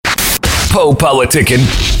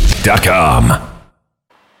PoePoliticking.com.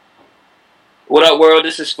 What up, world?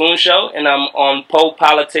 This is Foon Show, and I'm on Poe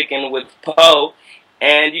Politicking with Poe.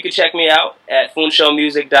 And you can check me out at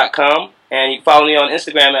foonshowmusic.com, and you can follow me on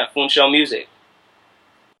Instagram at foonshowmusic.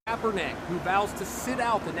 Kaepernick, who vows to sit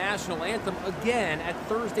out the national anthem again at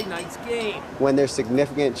Thursday night's game. When there's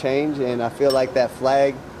significant change, and I feel like that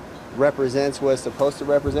flag represents what it's supposed to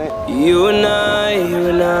represent. You and I,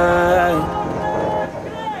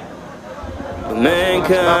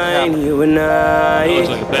 mankind, you and I. He looks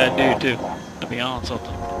like a bad dude too, to be honest with you.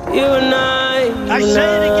 You and I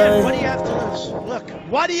say it again, what do you have to lose? Look,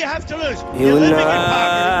 what do you have to lose? You're living in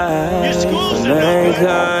poverty. Your schools are no good. You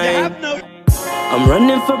have no... I'm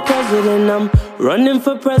running for president, I'm running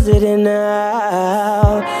for president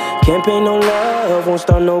now. Campaign no love, won't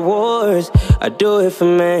start no wars. I do it for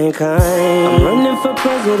mankind. I'm running for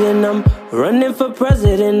president, I'm running for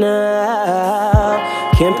president now.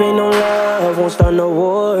 Campaign no love, won't start no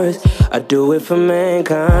wars. I do it for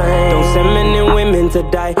mankind. Don't send men and women to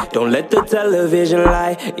die. Don't let the television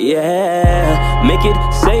lie. Yeah, make it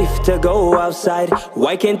safe to go outside.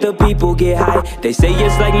 Why can't the people get high? They say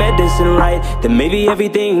it's like medicine, right? Then maybe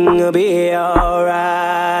everything will be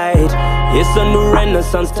alright. It's a new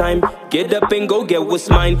renaissance time. Get up and go get what's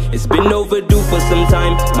mine. It's been overdue for some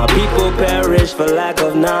time. My people perish for lack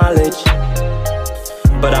of knowledge.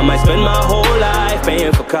 But I might spend my whole life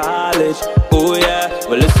paying for college. Oh yeah,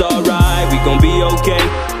 well it's alright, we gon' be okay.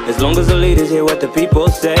 As long as the leaders hear what the people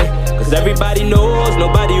say. Cause everybody knows,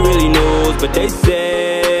 nobody really knows. But they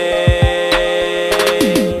say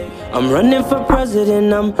I'm running for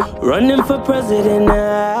president, I'm running for president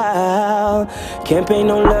now. Campaign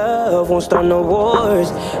no love, won't start no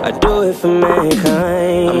wars. I do it for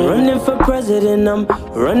mankind. I'm running for president, I'm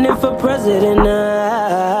running for president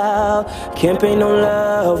now. Campaign no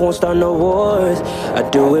love, won't start no wars. I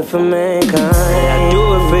do it for mankind. I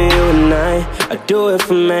do it for you and I do it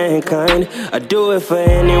for mankind. I do it for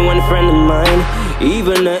anyone friend of mine,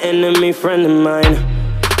 even an enemy friend of mine.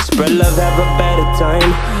 Spread love, have a better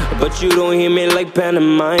time. But you don't hear me like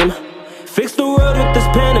pantomime. Fix the world with this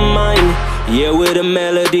pen of mine. Yeah, with a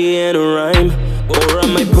melody and a rhyme. Or I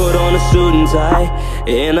might put on a suit and tie,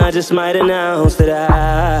 and I just might announce that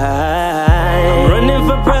I'm running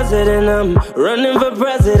for president, I'm running for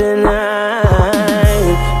president.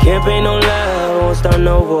 Campaign no love, won't start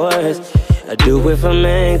no wars. I do it for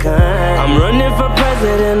mankind. I'm running for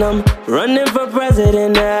president, I'm running for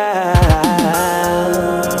president now.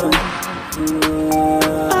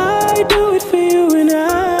 I do it for you and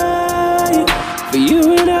I, for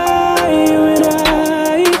you and I, you and I.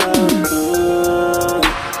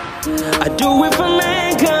 I do it for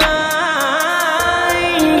mankind,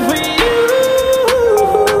 for you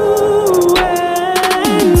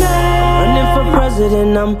and I. Running for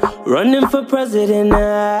president, I'm running for president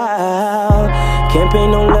now.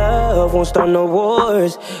 Campaign no love, won't start no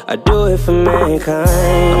wars. I do it for mankind.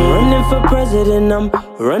 I'm running for president, I'm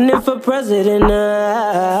running for president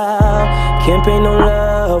now. Campaign no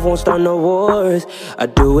love, won't start no wars. I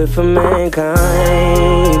do it for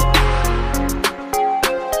mankind.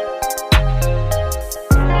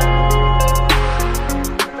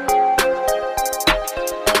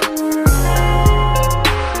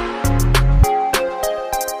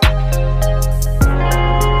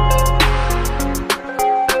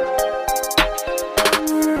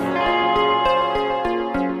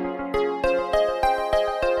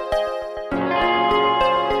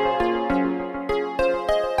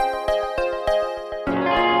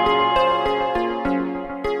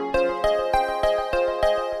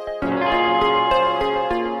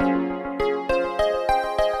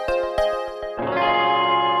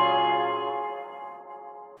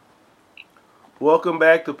 Welcome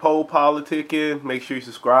back to Poe Politicking. Make sure you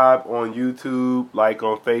subscribe on YouTube, like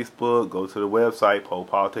on Facebook, go to the website,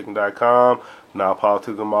 PoePoliticking.com. Now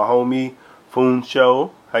politicking with my homie, Foon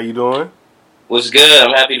Show. How you doing? What's good?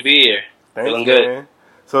 I'm happy to be here. Thanks, Feeling good. Man.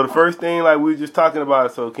 So the first thing, like we were just talking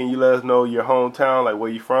about, so can you let us know your hometown, like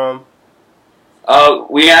where you from? I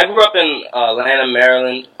grew up in Atlanta,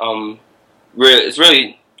 Maryland. It's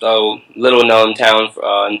really a little known town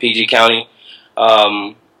in PG County.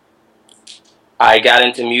 I got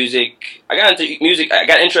into music. I got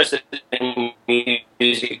interested in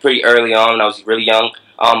music pretty early on when I was really young.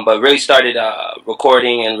 But really started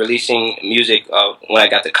recording and releasing music when I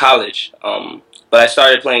got to college. But I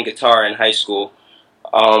started playing guitar in high school.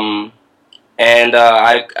 I'm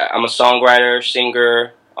a songwriter,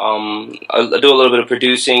 singer. I do a little bit of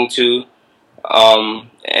producing too. I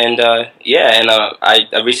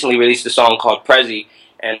recently released a song called Prezi,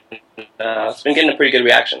 and it's been getting a pretty good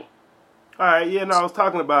reaction. All right, yeah, no, I was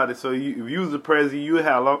talking about it. So if you was a Prezi, you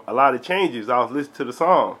had a lot of changes. I was listening to the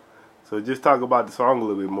song. So just talk about the song a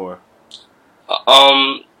little bit more.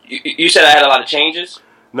 You said I had a lot of changes?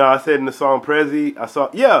 No, I said in the song Prezi,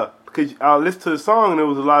 because I listened to the song and there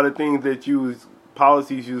was a lot of things that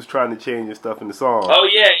policies you was trying to change and stuff in the song. Oh,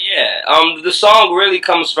 yeah. The song really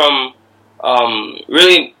comes from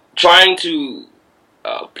really trying to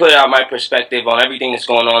put out my perspective on everything that's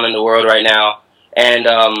going on in the world right now. And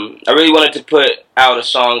I really wanted to put out a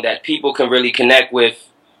song that people can really connect with,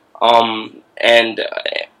 and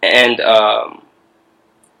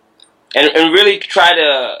really try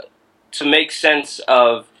to make sense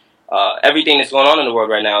of everything that's going on in the world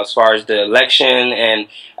right now, as far as the election and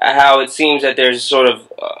how it seems that there's sort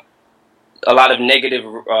of a lot of negative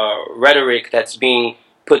rhetoric that's being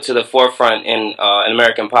put to the forefront in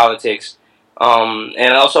American politics.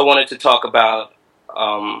 And I also wanted to talk about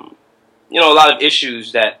a lot of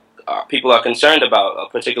issues that people are concerned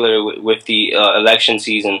about, particularly with the election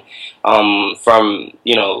season, from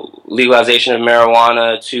legalization of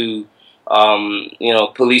marijuana to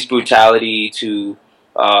police brutality to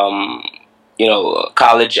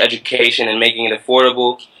college education and making it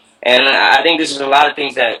affordable. And I think this is a lot of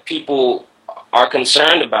things that people are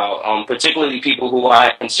concerned about, particularly people who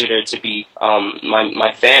I consider to be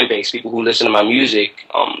my fan base, people who listen to my music.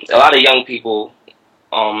 A lot of young people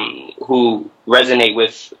who resonate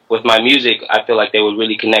with my music, I feel like they would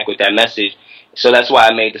really connect with that message. So that's why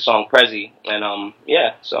I made the song Prezi. And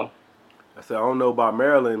so. I said, I don't know about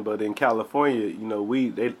Maryland, but in California,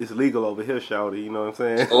 it's legal over here, shawty. You know what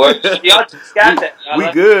I'm saying? Y'all just got that.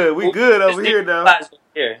 We good over here now.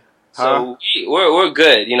 So we're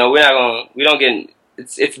good. We don't get,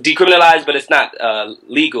 it's decriminalized, but it's not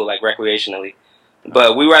legal like recreationally.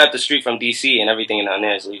 But we right up the street from DC, and everything down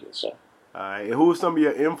there is legal. So. All right. And who are some of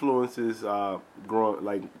your influences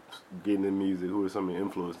getting in music? Who are some of your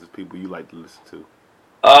influences, people you like to listen to?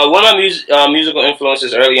 One of my musical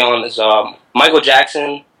influences early on is Michael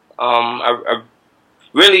Jackson. I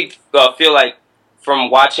really feel like from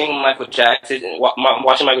watching Michael Jackson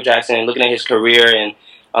and looking at his career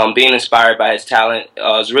and being inspired by his talent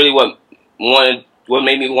is really what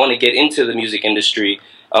made me want to get into the music industry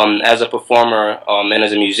as a performer and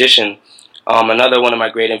as a musician. Another one of my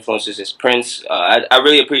great influences is Prince. I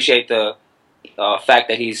really appreciate the fact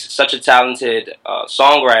that he's such a talented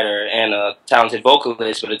songwriter and a talented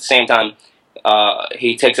vocalist, but at the same time,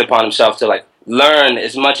 he takes it upon himself to learn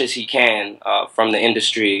as much as he can from the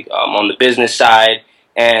industry on the business side,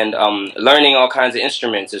 and learning all kinds of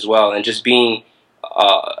instruments as well, and just being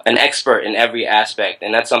an expert in every aspect.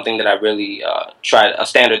 And that's something that I really a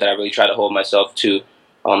standard that I really try to hold myself to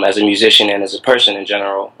as a musician and as a person in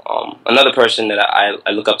general. Another person that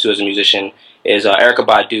I look up to as a musician is Erykah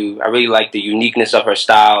Badu. I really like the uniqueness of her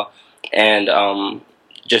style and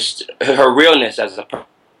just her realness as a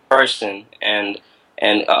person, and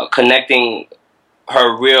connecting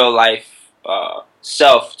her real life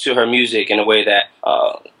self to her music in a way that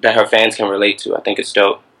her fans can relate to. I think it's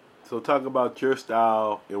dope. So talk about your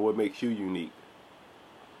style and what makes you unique.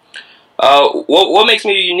 What makes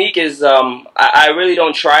me unique is I really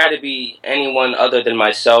don't try to be anyone other than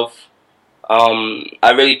myself.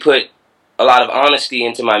 I really put a lot of honesty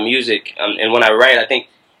into my music, and when I write, I think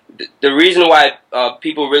the reason why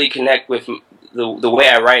people really connect with the way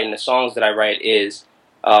I write and the songs that I write is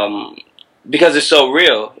because it's so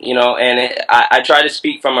real, and I try to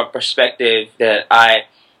speak from a perspective that I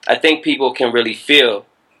think people can really feel,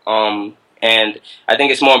 and I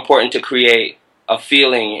think it's more important to create a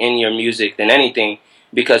feeling in your music than anything,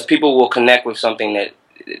 because people will connect with something that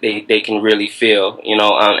they can really feel,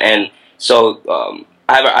 and so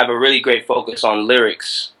I have a really great focus on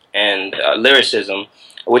lyrics and lyricism,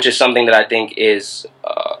 which is something that I think is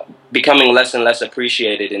becoming less and less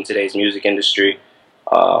appreciated in today's music industry.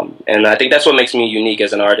 And I think that's what makes me unique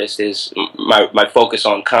as an artist, is my focus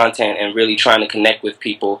on content and really trying to connect with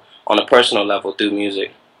people on a personal level through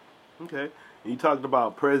music. Okay. You talked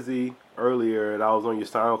about Prezi earlier, and I was on your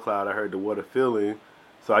SoundCloud. I heard the What a Feeling.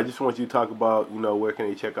 So I just want you to talk about, where can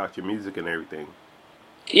they check out your music and everything.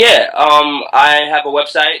 Yeah, I have a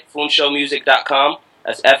website, funshomusic.com.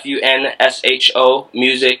 That's FUNSHO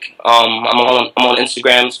music. I'm on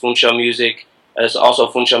Instagram, it's Funsho Music. There's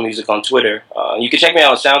also Funsho Music on Twitter. You can check me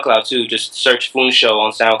out on SoundCloud too. Just search Funsho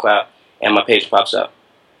on SoundCloud, and my page pops up.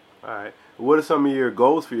 All right. What are some of your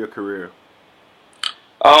goals for your career?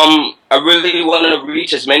 I really want to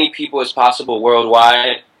reach as many people as possible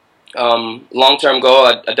worldwide. Long-term goal,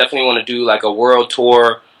 I definitely want to do like a world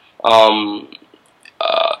tour.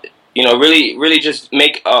 Really just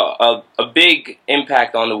make a big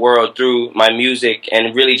impact on the world through my music,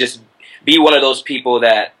 and really just be one of those people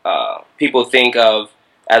that people think of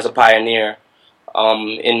as a pioneer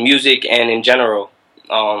in music and in general.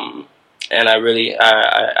 And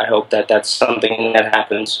I hope that that's something that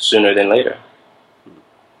happens sooner than later.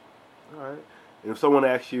 All right. And if someone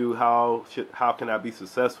asks you how can I be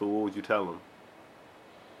successful, what would you tell them?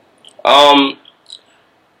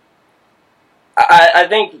 I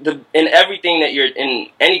think in anything that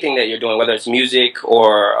you're doing, whether it's music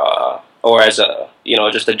or as a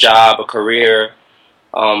just a job, a career,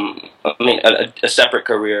 a separate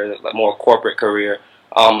career, a more corporate career,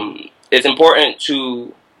 it's important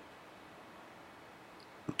to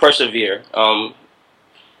persevere.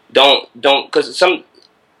 Because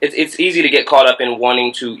it's easy to get caught up in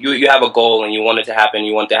wanting to. You have a goal and you want it to happen.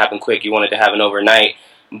 You want it to happen quick. You want it to happen overnight.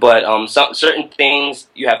 But certain things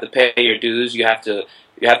you have to pay your dues. You have to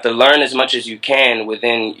learn as much as you can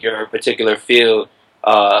within your particular field,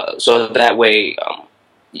 so that way,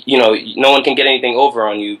 no one can get anything over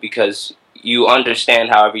on you because you understand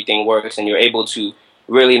how everything works and you're able to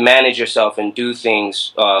really manage yourself and do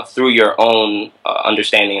things through your own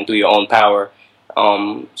understanding and through your own power.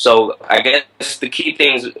 So I guess the key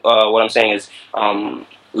things, what I'm saying is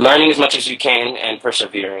learning as much as you can and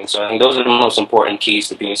persevering. So I think those are the most important keys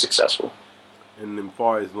to being successful. And as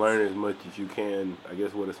far as learning as much as you can, I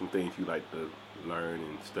guess what are some things you like to learn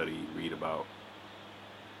and study, read about?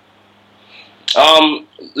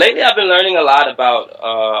 Lately I've been learning a lot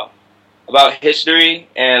about history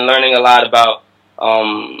and learning a lot about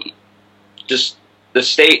just the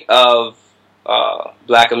state of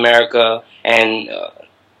Black America and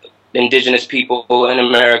indigenous people in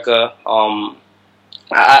America.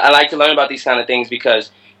 I like to learn about these kind of things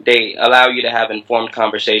because they allow you to have informed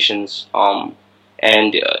conversations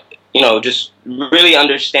and just really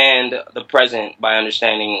understand the present by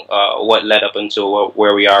understanding what led up until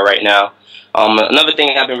where we are right now. Another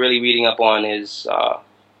thing I've been really reading up on is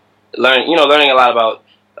learning a lot about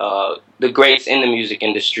the greats in the music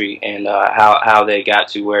industry and how they got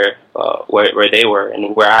to where they were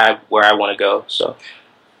and where I want to go. So,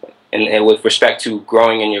 and with respect to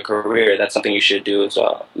growing in your career, that's something you should do is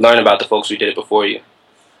learn about the folks who did it before you.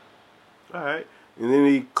 All right. And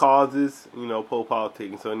any causes, pole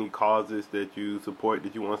politicking, so any causes that you support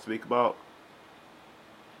that you want to speak about?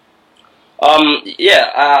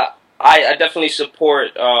 I definitely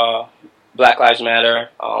support Black Lives Matter.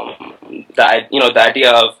 The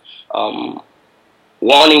idea of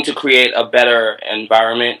wanting to create a better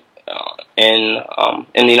environment in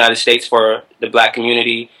the United States for the Black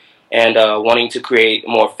community, and wanting to create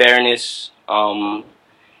more fairness, and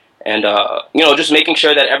just making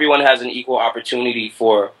sure that everyone has an equal opportunity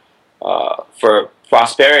for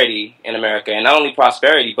prosperity in America, and not only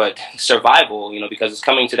prosperity but survival. Because it's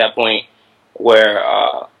coming to that point where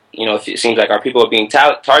it seems like our people are being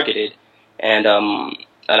targeted, and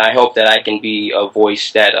I hope that I can be a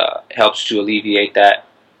voice that helps to alleviate that.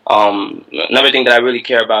 Another thing that I really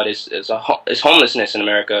care about is homelessness in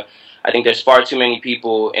America. I think there's far too many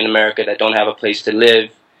people in America that don't have a place to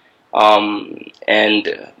live, and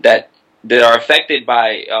that are affected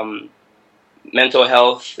by mental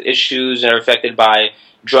health issues and are affected by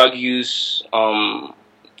drug use, and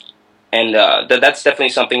that's definitely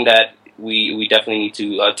something that we definitely need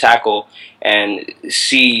to tackle and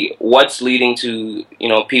see what's leading to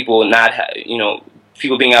people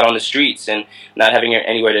people being out on the streets and not having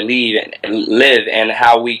anywhere to live, and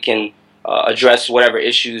how we can address whatever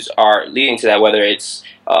issues are leading to that, whether it's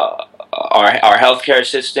our healthcare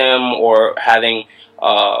system or having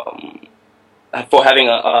a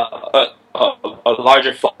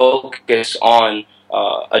larger focus on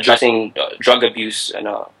addressing drug abuse and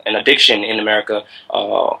addiction in America,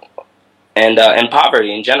 and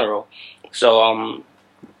poverty in general. So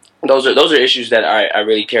those are issues that I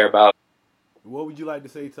really care about. What would you like to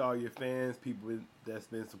say to all your fans, people that's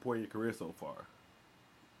been supporting your career so far?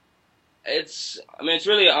 It's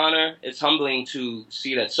really an honor. It's humbling to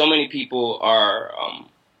see that so many people are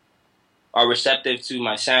receptive to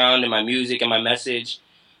my sound and my music and my message.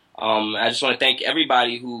 I just want to thank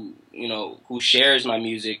everybody who shares my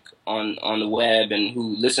music on the web and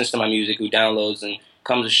who listens to my music, who downloads and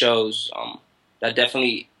comes to shows. That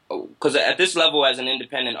definitely, because at this level as an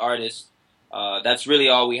independent artist, that's really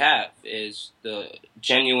all we have is the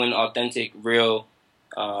genuine, authentic, real,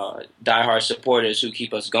 diehard supporters who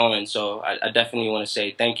keep us going. So I definitely want to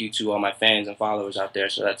say thank you to all my fans and followers out there.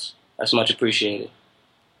 So that's much appreciated.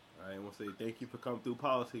 I want to say thank you for coming through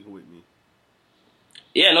politicking with me.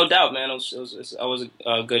 Yeah, no doubt, man. It was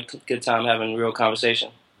a good time having a real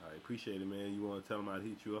conversation. I appreciate it, man. You want to tell them how to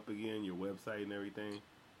hit you up again, your website and everything?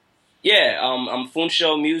 Yeah, I'm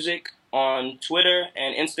Funsho Music on Twitter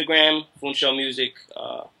and Instagram, Funsho Music.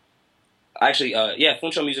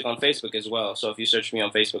 Funsho Music on Facebook as well. So if you search me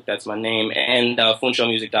on Facebook, that's my name. And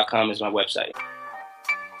funshowmusic.com is my website.